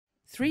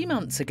3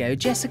 months ago,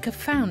 Jessica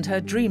found her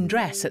dream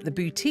dress at the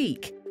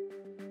boutique,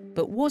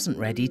 but wasn't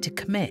ready to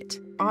commit.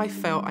 I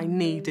felt I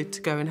needed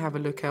to go and have a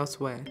look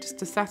elsewhere. Just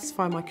to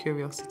satisfy my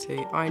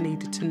curiosity, I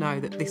needed to know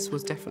that this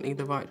was definitely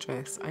the right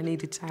dress. I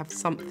needed to have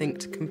something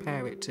to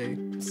compare it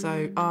to.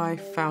 So I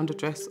found a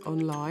dress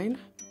online.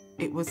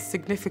 It was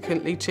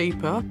significantly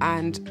cheaper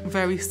and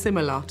very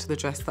similar to the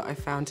dress that I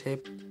found here.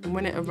 And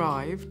when it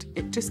arrived,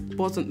 it just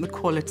wasn't the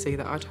quality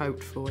that I'd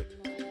hoped for.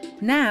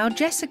 Now,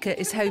 Jessica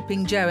is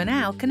hoping Jo and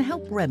Al can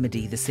help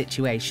remedy the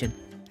situation,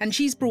 and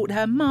she's brought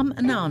her mum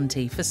and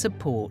auntie for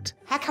support.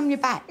 How come you're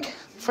back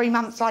 3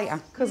 months later?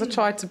 Because I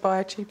tried to buy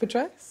a cheaper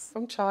dress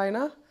from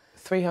China,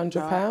 £300.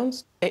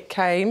 Right. It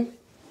came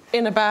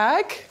in a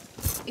bag.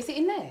 Is it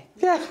in there?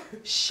 Yeah.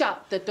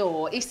 Shut the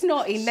door. It's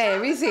not in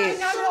there, is it? You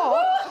know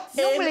what?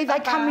 Normally they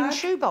come in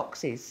shoe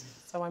boxes.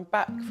 So I'm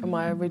back for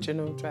my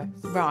original dress.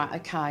 Right,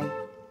 OK.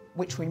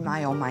 Which we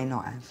may or may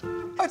not have.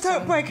 Oh,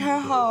 don't break her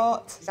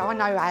heart. So I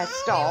know how to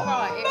start.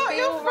 Right, it'll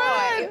be all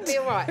right. It'll be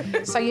all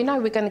right. So you know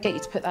we're going to get you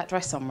to put that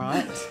dress on,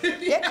 right?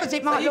 Yeah, because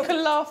it might You look...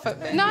 can laugh at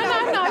me.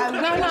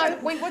 No.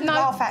 We wouldn't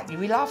laugh at you.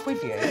 We laugh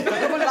with you, but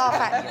we wouldn't laugh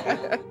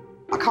at you.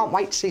 I can't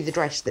wait to see the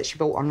dress that she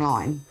bought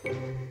online.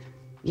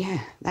 Yeah,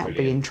 that would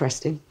be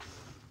interesting.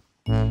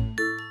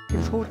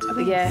 Looking forward to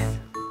this. Yeah.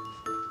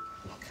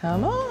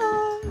 Come on.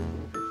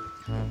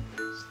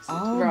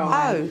 Oh,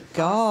 Right. oh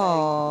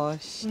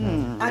gosh.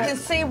 I can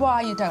see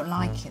why you don't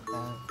like it,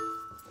 though.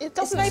 It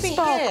doesn't maybe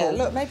sparkle. here.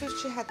 Look, maybe if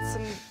she had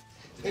some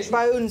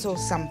bones or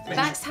something.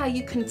 That's how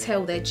you can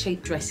tell they're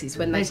cheap dresses,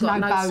 when they've There's got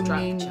no no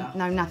boning, structure.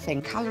 no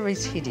nothing. Colour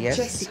is hideous.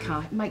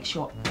 Jessica, makes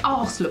your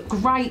arse look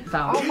great,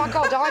 though. Oh, my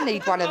God, I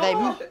need one of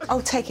them.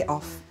 Oh, take it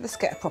off. Let's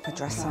get a proper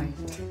dress on.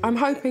 I'm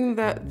hoping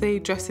that the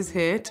dress is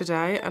here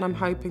today and I'm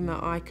hoping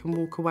that I can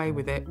walk away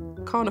with it.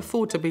 Can't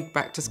afford to be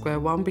back to square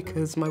one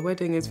because my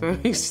wedding is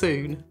very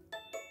soon.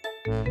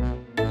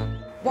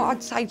 What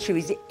I'd say to you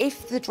is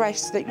if the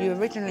dress that you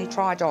originally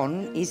tried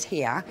on is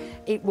here,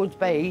 it would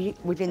be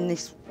within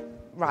this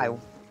rail.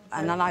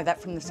 And I know that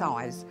from the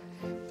size.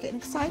 Getting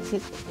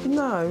excited.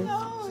 No,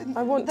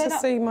 I want to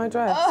see my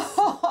dress.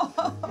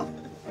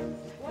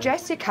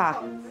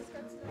 Jessica.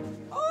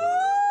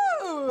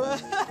 Oh!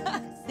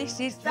 This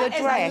is the That is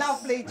dress. a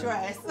lovely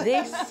dress.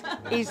 This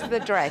is the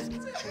dress.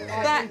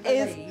 That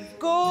is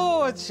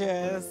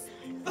gorgeous.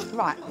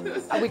 Right,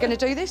 are we going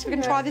to do this? We're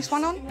going to try this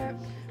one on?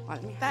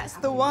 Right, That's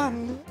the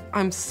one.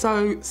 I'm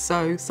so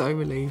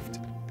relieved.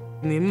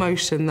 And the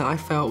emotion that I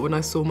felt when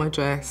I saw my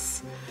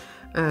dress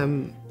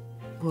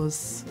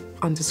was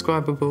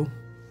undescribable.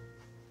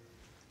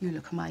 You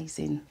look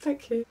amazing.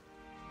 Thank you.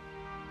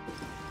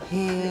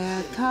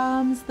 Here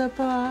comes the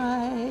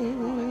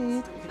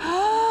bride.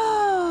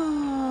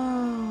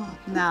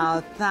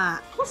 Now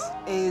that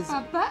is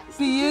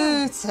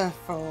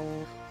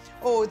beautiful.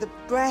 Oh, the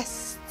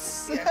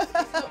breasts.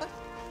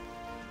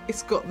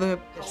 It's got the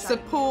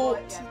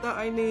support that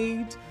I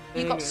need.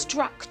 You got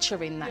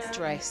structure in that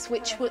dress,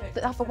 which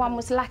the other one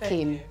was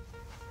lacking.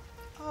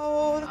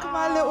 Oh, look at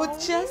my little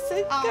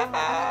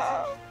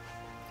Jessica.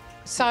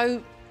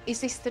 So,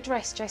 is this the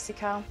dress,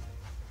 Jessica?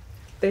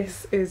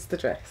 This is the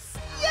dress.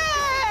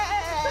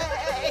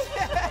 Yay!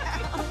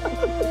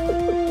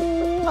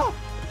 Oh,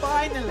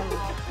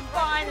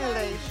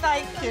 finally,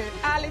 thank you.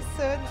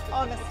 Alison,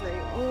 honestly,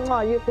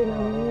 you've been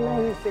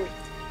amazing.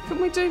 Can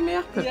we do me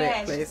up a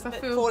bit, please? I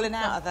feel falling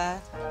out of there.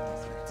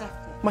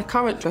 My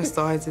current dress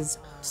size is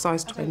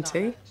size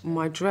 20.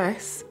 My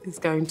dress is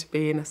going to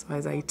be in a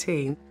size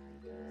 18.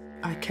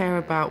 I care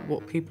about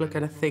what people are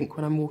going to think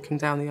when I'm walking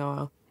down the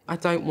aisle. I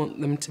don't want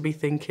them to be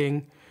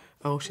thinking,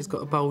 oh, she's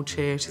got a bulge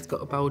here, she's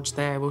got a bulge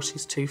there, or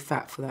she's too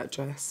fat for that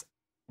dress.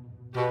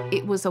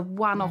 It was a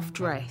one-off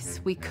dress.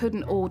 We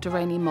couldn't order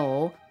any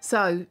more,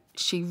 so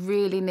she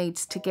really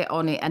needs to get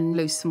on it and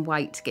lose some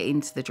weight to get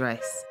into the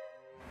dress.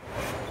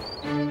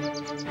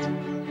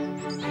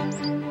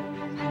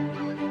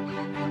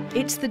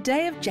 It's the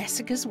day of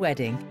Jessica's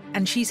wedding,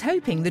 and she's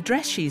hoping the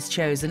dress she's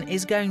chosen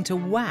is going to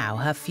wow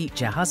her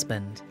future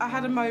husband. I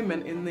had a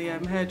moment in the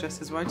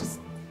hairdressers where I just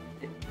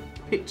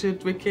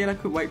pictured Ricky and I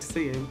couldn't wait to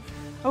see him.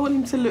 I want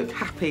him to look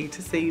happy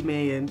to see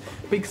me and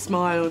big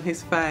smile on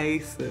his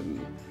face and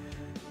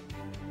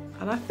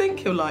I think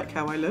he'll like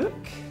how I look.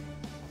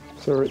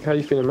 So, Rick, how are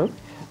you feeling, man?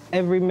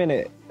 Every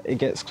minute it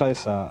gets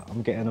closer,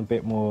 I'm getting a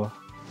bit more...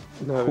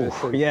 No,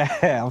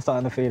 yeah, I'm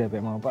starting to feel it a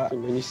bit more, but...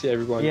 When you see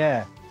everyone...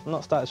 Yeah, I'm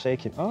not starting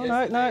shaking. Oh,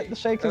 no, the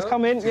shaking's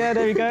coming. Yeah,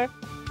 there you go.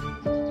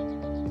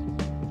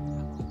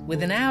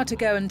 With an hour to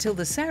go until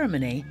the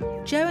ceremony,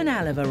 Jo and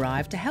Al have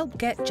arrived to help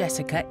get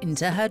Jessica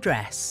into her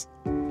dress.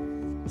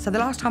 So the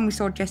last time we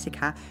saw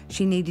Jessica,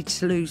 she needed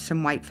to lose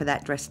some weight for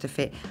that dress to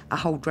fit, a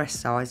whole dress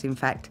size, in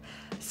fact.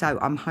 So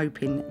I'm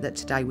hoping that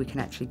today we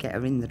can actually get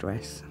her in the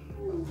dress.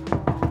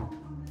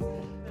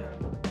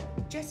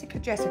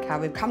 Jessica,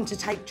 we've come to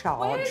take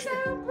charge. Where's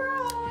our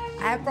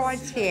bride? Our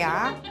bride's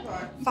here,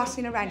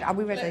 fussing around. Are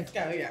we ready? Let's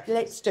go, yeah.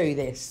 Let's do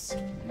this.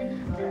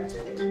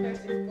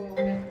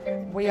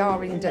 We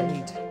are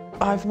indeed.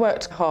 I've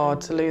worked hard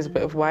to lose a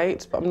bit of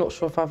weight, but I'm not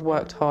sure if I've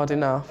worked hard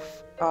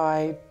enough.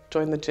 I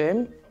joined the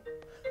gym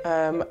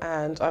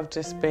and I've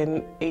just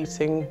been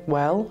eating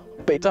well.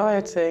 But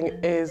dieting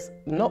is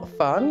not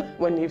fun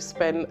when you've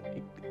spent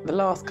the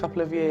last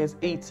couple of years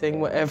eating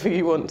whatever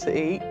you want to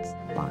eat.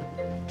 Right,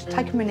 just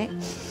take a minute.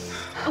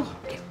 Oh,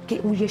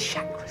 get all your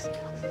chakras.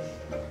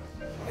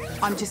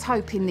 I'm just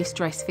hoping this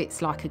dress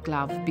fits like a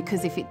glove,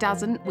 because if it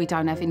doesn't, we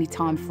don't have any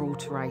time for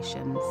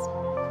alterations.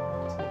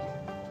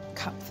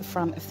 Cut the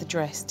front of the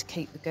dress to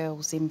keep the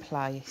girls in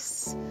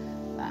place.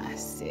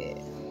 That's it.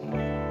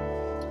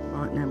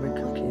 Right, now we're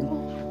cooking.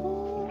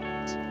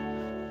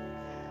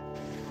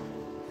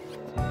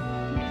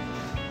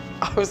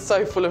 I was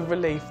so full of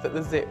relief that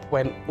the zip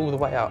went all the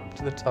way up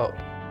to the top.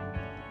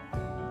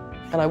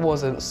 And I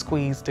wasn't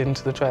squeezed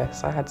into the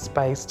dress. I had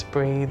space to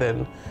breathe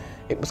and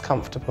it was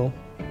comfortable.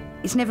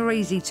 It's never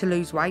easy to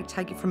lose weight,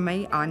 take it from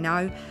me, I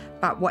know,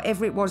 but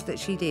whatever it was that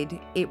she did,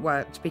 it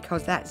worked,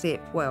 because that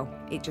zip, well,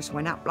 it just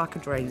went up like a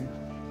dream.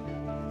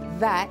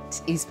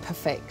 That is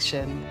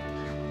perfection.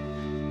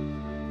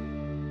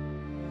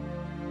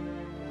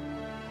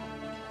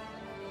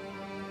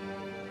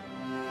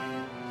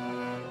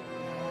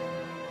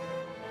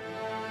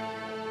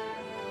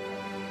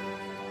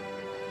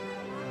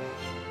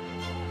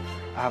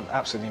 I have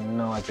absolutely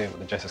no idea what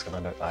the dress is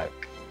going to look like.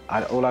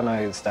 All I know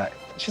is that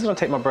she's going to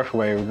take my breath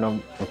away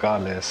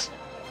regardless.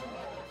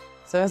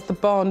 So as the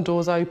barn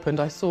doors opened,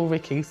 I saw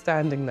Ricky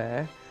standing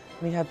there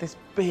and he had this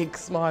big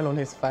smile on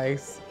his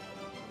face.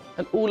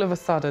 And all of a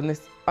sudden,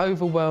 this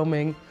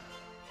overwhelming,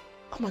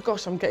 oh my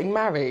gosh, I'm getting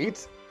married,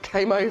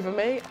 came over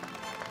me.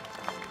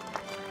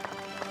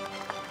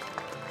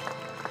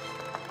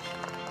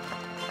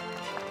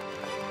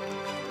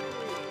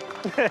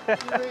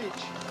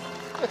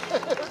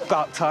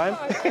 About time.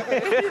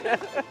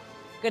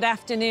 Good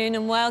afternoon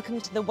and welcome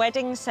to the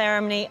wedding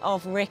ceremony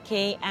of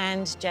Ricky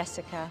and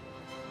Jessica.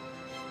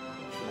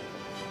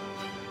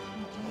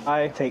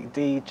 I take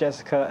thee,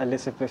 Jessica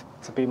Elizabeth,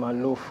 to be my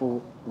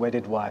lawful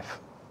wedded wife.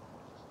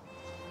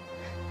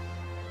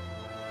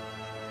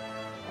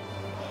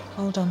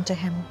 Hold on to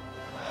him.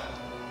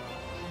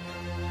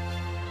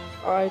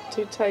 I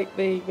do take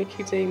thee,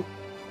 Ricky Dean,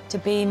 To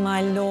be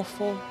my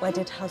lawful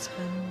wedded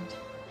husband.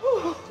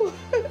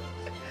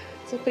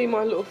 to be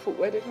my lawful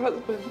wedded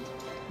husband.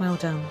 Well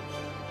done.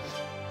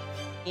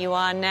 You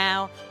are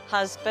now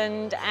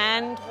husband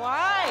and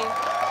wife.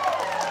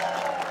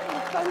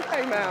 The sun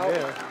came out.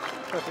 Yeah,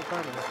 perfect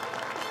timing.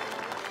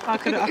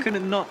 I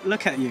couldn't not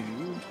look at you.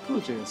 You're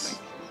gorgeous.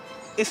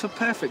 It's a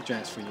perfect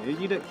dress for you.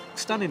 You look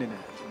stunning in it.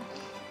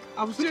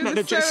 I was looking at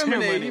the dress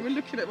ceremony. You were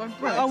looking at my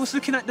breast. I was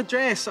looking at the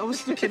dress. I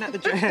was looking at the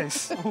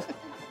dress.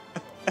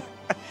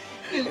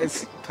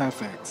 It's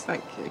perfect.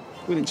 Thank you.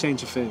 Wouldn't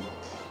change a thing.